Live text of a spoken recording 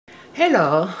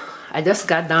Hello, I just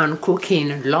got done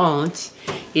cooking lunch.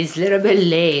 It's a little bit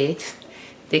late.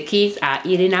 The kids are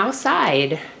eating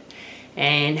outside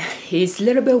and it's a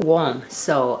little bit warm,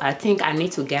 so I think I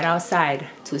need to get outside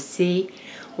to see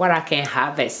what I can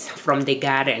harvest from the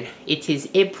garden. It is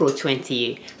April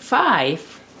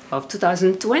 25 of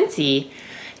 2020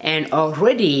 and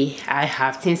already I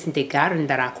have things in the garden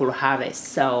that I could harvest.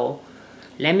 So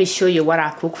let me show you what I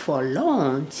cook for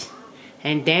lunch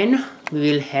and then we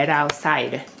will head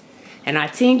outside. And I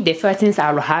think the first things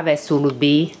I will harvest will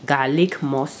be garlic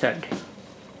mustard.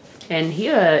 And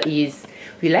here is,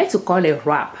 we like to call it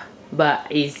wrap, but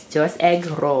it's just egg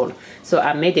roll. So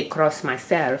I made the crust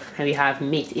myself and we have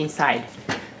meat inside.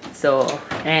 So,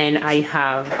 and I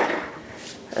have,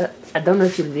 I don't know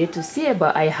if you'll be able to see it,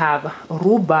 but I have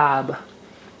rhubarb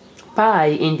pie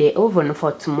in the oven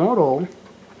for tomorrow.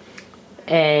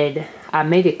 And I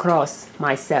made the crust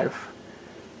myself.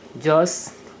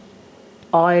 Just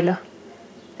oil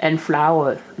and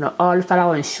flour, no, oil,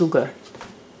 flour and sugar.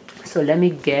 So let me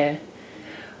get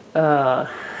that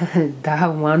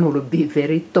one will be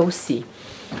very toasty.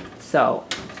 So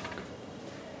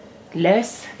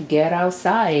let's get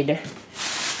outside.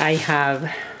 I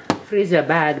have freezer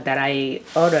bag that I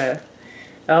ordered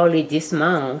early this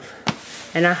month,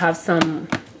 and I have some,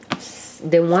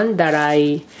 the one that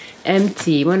I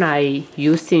empty when I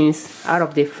use things out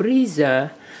of the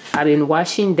freezer. I've been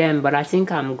washing them, but I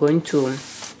think I'm going to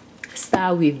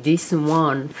start with this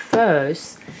one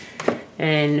first.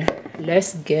 And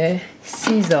let's get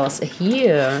scissors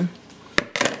here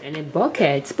and a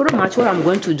bucket. Pretty much what I'm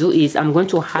going to do is I'm going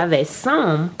to harvest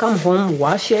some, come home,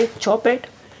 wash it, chop it,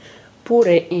 put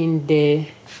it in the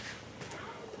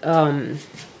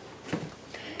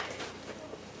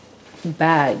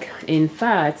bag. In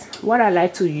fact, what I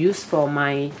like to use for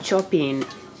my chopping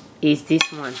is this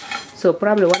one. So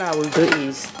probably what I will do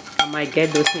is I might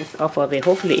get those things off of it.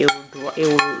 Hopefully it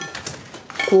will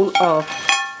cool off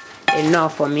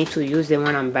enough for me to use it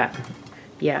when I'm back.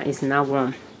 Yeah, it's not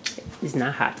warm, it's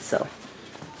not hot. So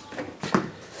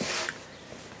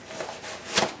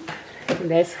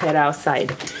let's head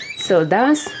outside. So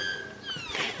that's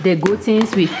the good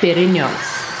things with perennials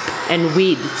and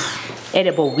weeds,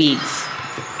 edible weeds.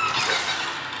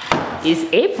 It's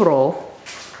April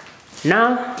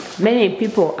now. Many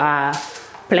people are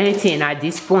planting at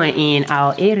this point in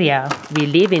our area. We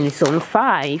live in zone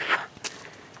 5,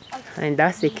 and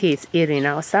that's the kids eating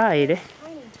outside.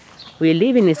 We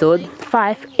live in zone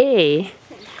 5A,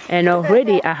 and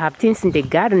already I have things in the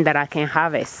garden that I can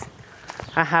harvest.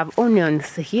 I have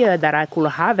onions here that I could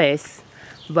harvest,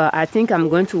 but I think I'm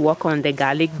going to work on the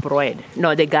garlic bread.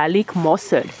 No, the garlic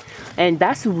mustard. And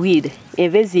that's weed,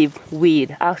 invasive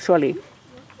weed actually.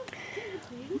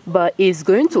 But it's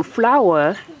going to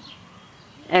flower,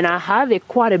 and I have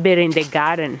quite a bit in the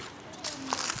garden.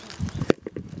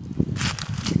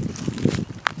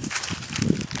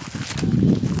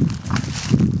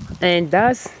 And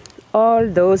that's all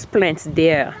those plants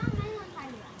there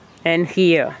and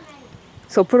here.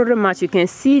 So pretty much you can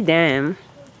see them.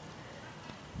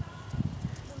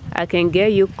 I can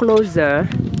get you closer.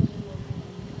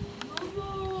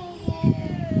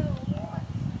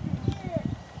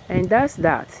 And that's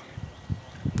that.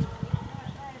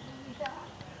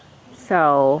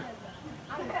 So,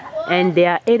 and they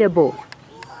are edible.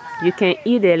 You can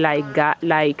eat it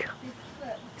like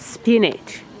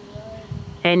spinach.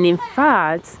 And in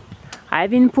fact, I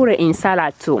even put it in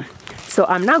salad too. So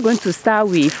I'm not going to start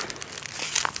with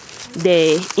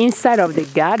the inside of the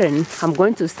garden. I'm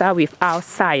going to start with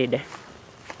outside.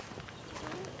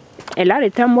 A lot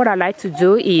of time what I like to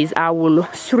do is I will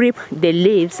strip the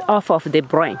leaves off of the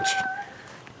branch.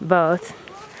 But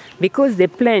because the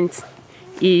plant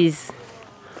is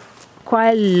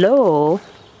quite low,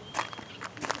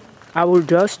 I will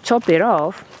just chop it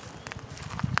off.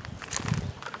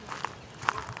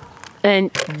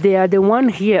 And they are the one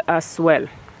here as well.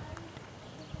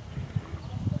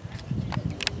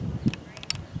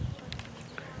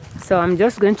 So I'm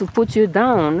just going to put you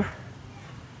down.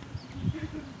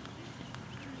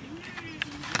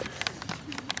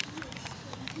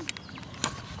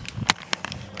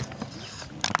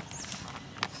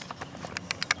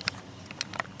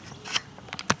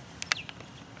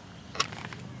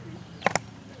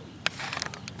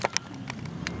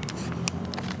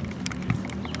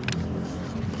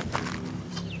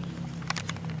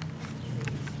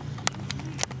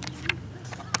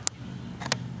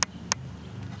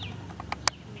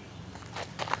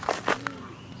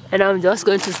 And I'm just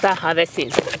going to start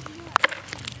harvesting.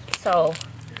 So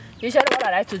usually what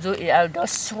I like to do is I'll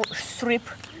just strip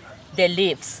the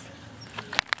leaves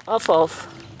off of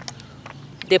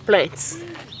the plants,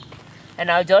 and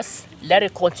I'll just let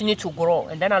it continue to grow,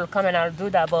 and then I'll come and I'll do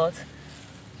that. But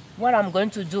what I'm going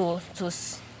to do to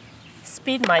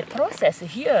speed my process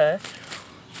here,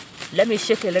 let me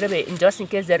shake a little bit, and just in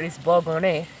case there is bug on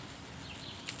it,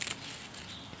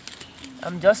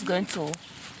 I'm just going to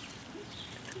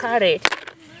cut it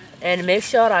and make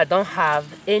sure I don't have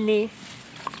any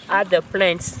other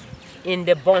plants in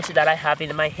the bunch that I have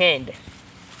in my hand.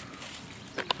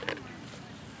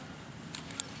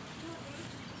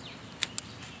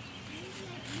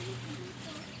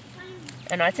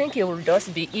 And I think it will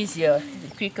just be easier,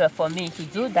 quicker for me to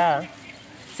do that,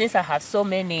 since I have so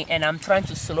many and I'm trying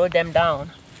to slow them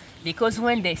down. Because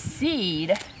when they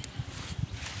seed,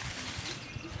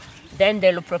 then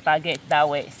they'll propagate that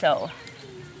way. So,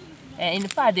 and in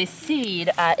fact, the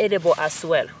seed are edible as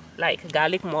well, like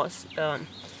garlic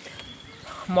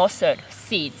mustard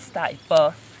seeds type.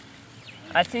 But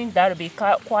I think that'll be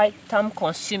quite time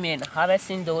consuming,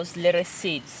 harvesting those little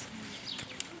seeds.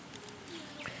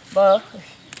 But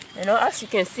you know, as you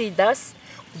can see, that's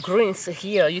greens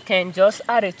here. You can just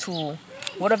add it to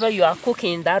whatever you are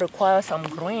cooking that requires some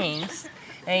greens,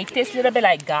 and it tastes a little bit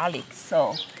like garlic.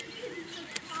 So,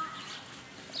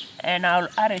 and I'll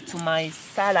add it to my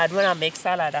salad when I make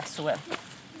salad as well.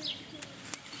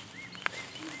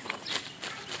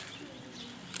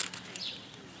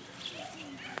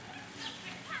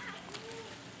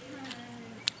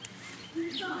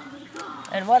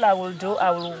 And what I will do, I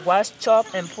will wash, chop,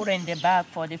 and put in the bag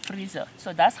for the freezer.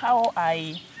 So that's how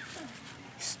I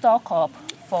stock up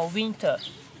for winter.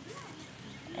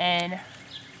 And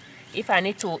if I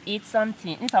need to eat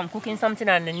something, if I'm cooking something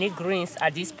and I need greens,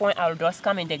 at this point I'll just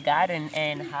come in the garden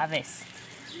and harvest.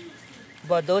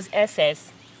 But those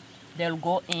excess, they'll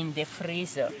go in the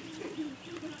freezer.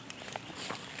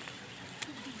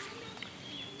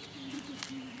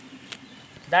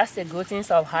 That's the good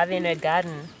things of having a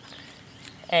garden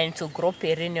and to grow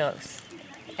perennials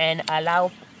and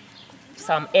allow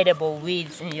some edible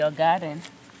weeds in your garden,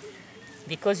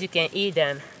 because you can eat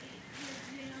them.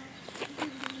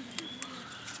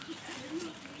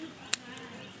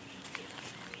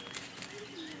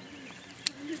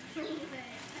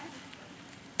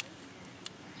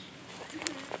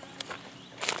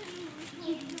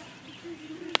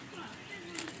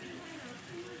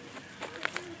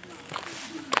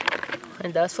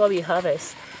 And that's what we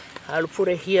harvest. I'll put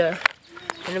it here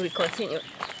and then we continue.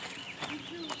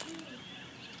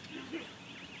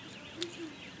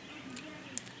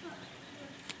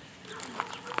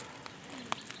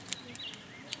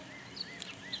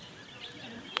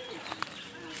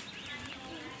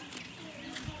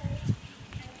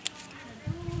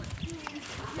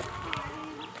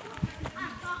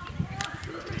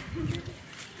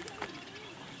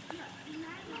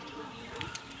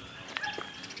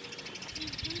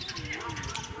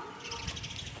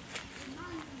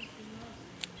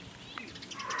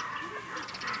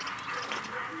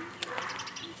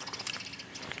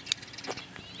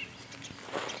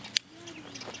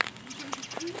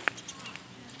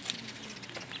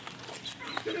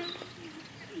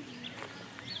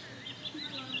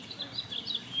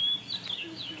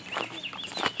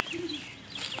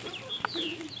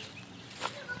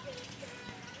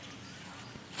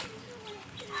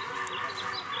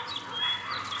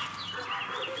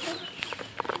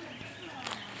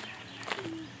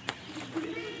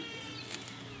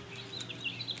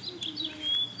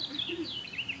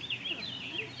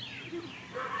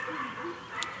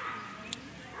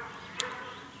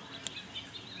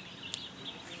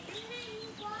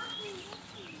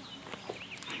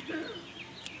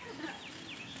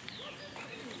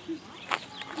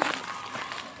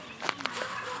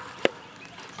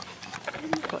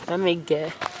 Let me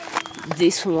get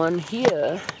this one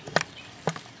here.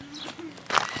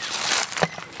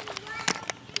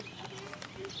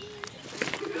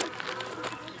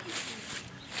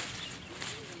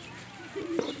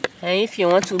 And if you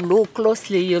want to look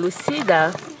closely, you'll see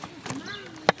that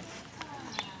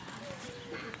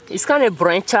it's kind of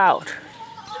branch out,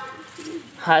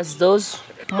 has those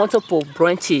multiple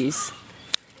branches.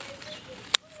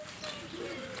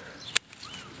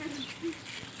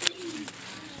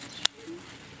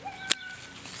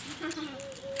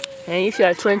 And if you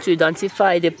are trying to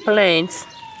identify the plants,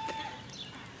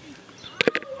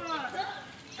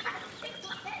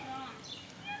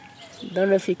 don't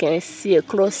know if you can see it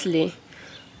closely,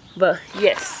 but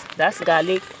yes, that's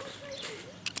garlic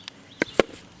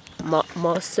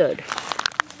mustard.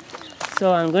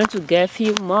 So I'm going to get a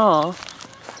few more,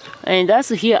 and that's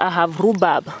here I have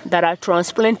rhubarb that I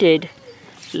transplanted,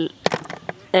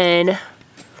 and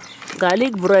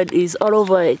garlic bread is all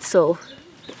over it. So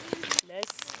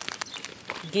let's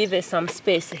give it some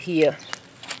space here.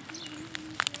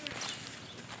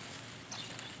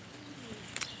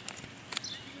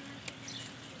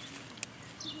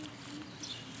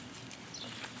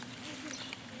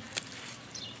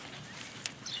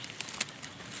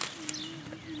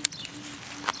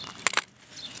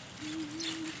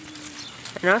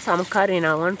 And as I'm cutting,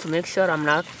 I want to make sure I'm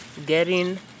not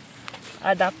getting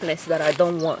other plants that I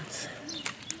don't want.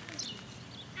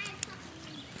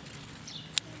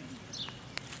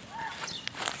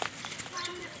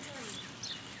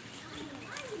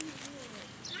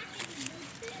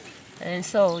 And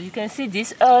so you can see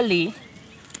this early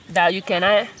that you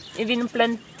can even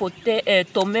plant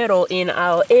tomato in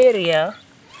our area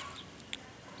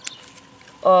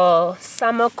or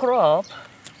summer crop.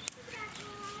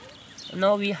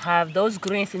 Now we have those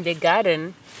greens in the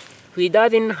garden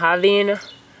without even having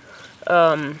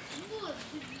a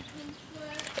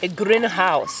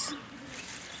greenhouse.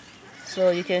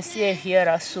 So you can see it here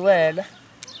as well.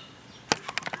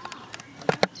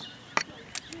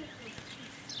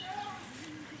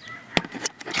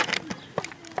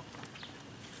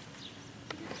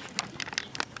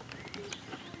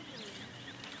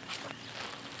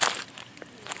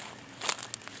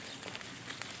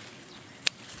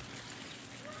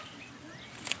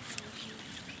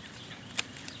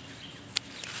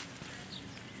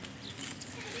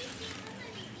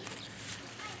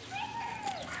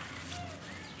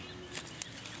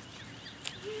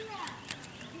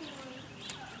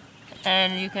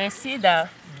 And you can see that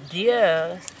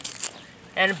deer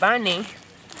and bunny,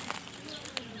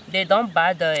 they don't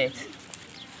bother it.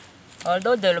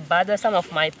 Although they'll bother some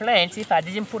of my plants, if I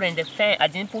didn't put in the fence, I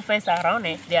didn't put fence around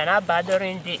it, they are not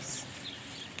bothering this.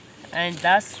 And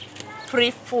that's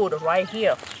free food right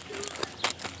here.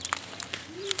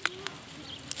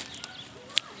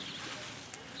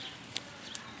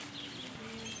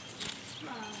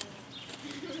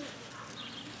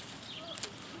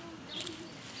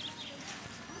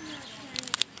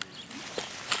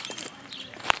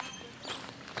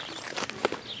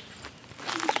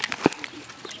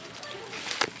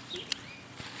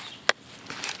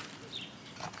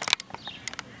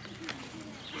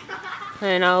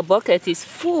 And our bucket is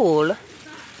full.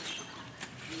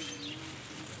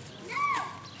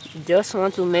 Just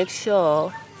want to make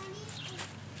sure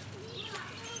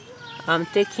I'm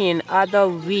taking other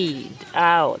weed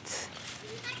out.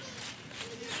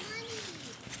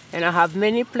 And I have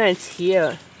many plants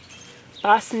here.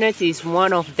 Parsnip is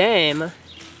one of them.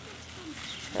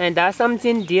 And that's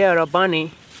something deer or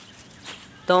bunny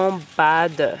don't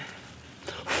bother.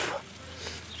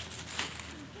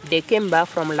 They came back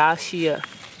from last year.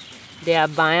 They are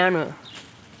biennial.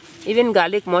 Even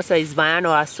garlic mustard is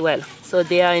biennial as well. So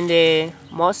they are in the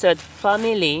mustard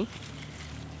family.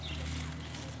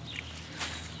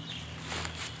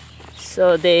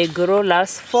 So they grow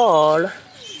last fall.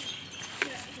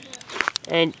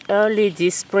 And early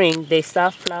this spring, they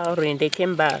start flowering. They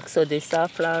came back, so they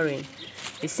start flowering.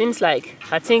 It seems like,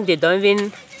 I think they don't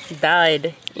even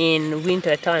die in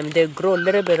winter time. They grow a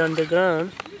little bit on the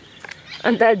ground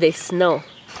under the snow.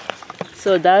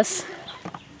 So that's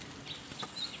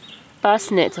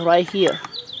parsnip right here.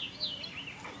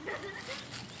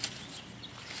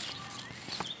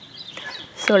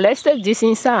 So let's take this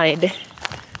inside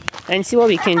and see what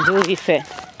we can do with it.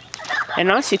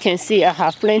 And as you can see, I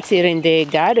have plenty in the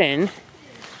garden.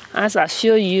 As I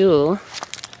show you,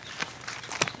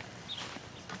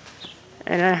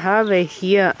 and I have it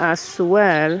here as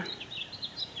well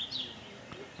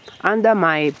under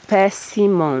my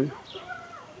persimmon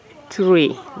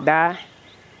tree that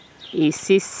is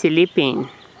sleeping.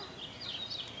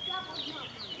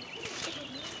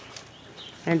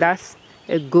 And that's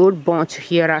a good bunch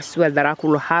here as well that I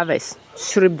could harvest.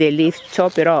 Strip the leaf,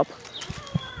 chop it up,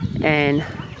 and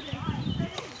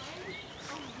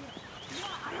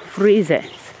freeze it.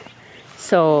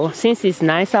 So since it's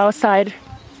nice outside,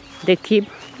 the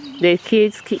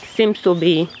kids seems to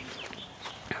be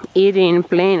eating,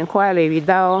 playing quietly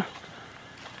without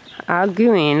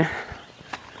arguing.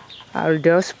 I'll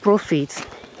just profit,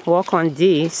 work on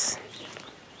this.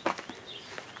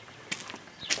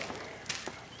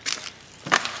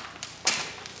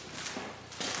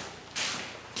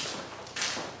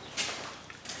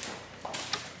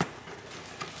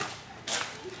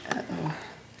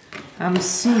 I'm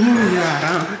seeing you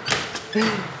around.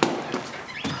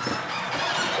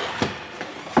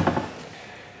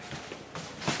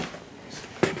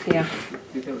 Yeah.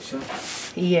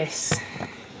 Yes.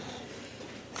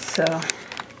 So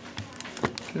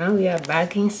now we are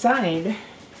back inside.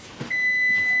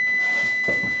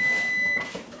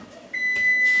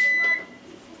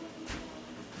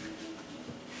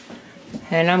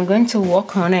 and I'm going to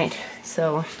work on it.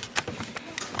 So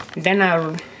then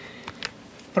I'll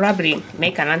probably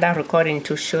make another recording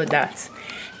to show that.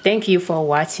 Thank you for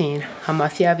watching. I'm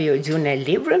Fabio Junior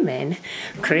Liberman,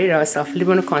 creators of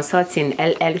Liberman Consulting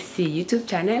L.L.C YouTube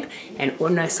channel and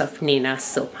owners of Nina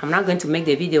Soap. I'm not going to make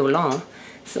the video long,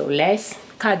 so let's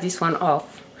cut this one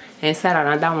off and start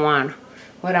another one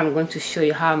where I'm going to show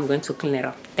you how I'm going to clean it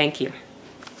up. Thank you.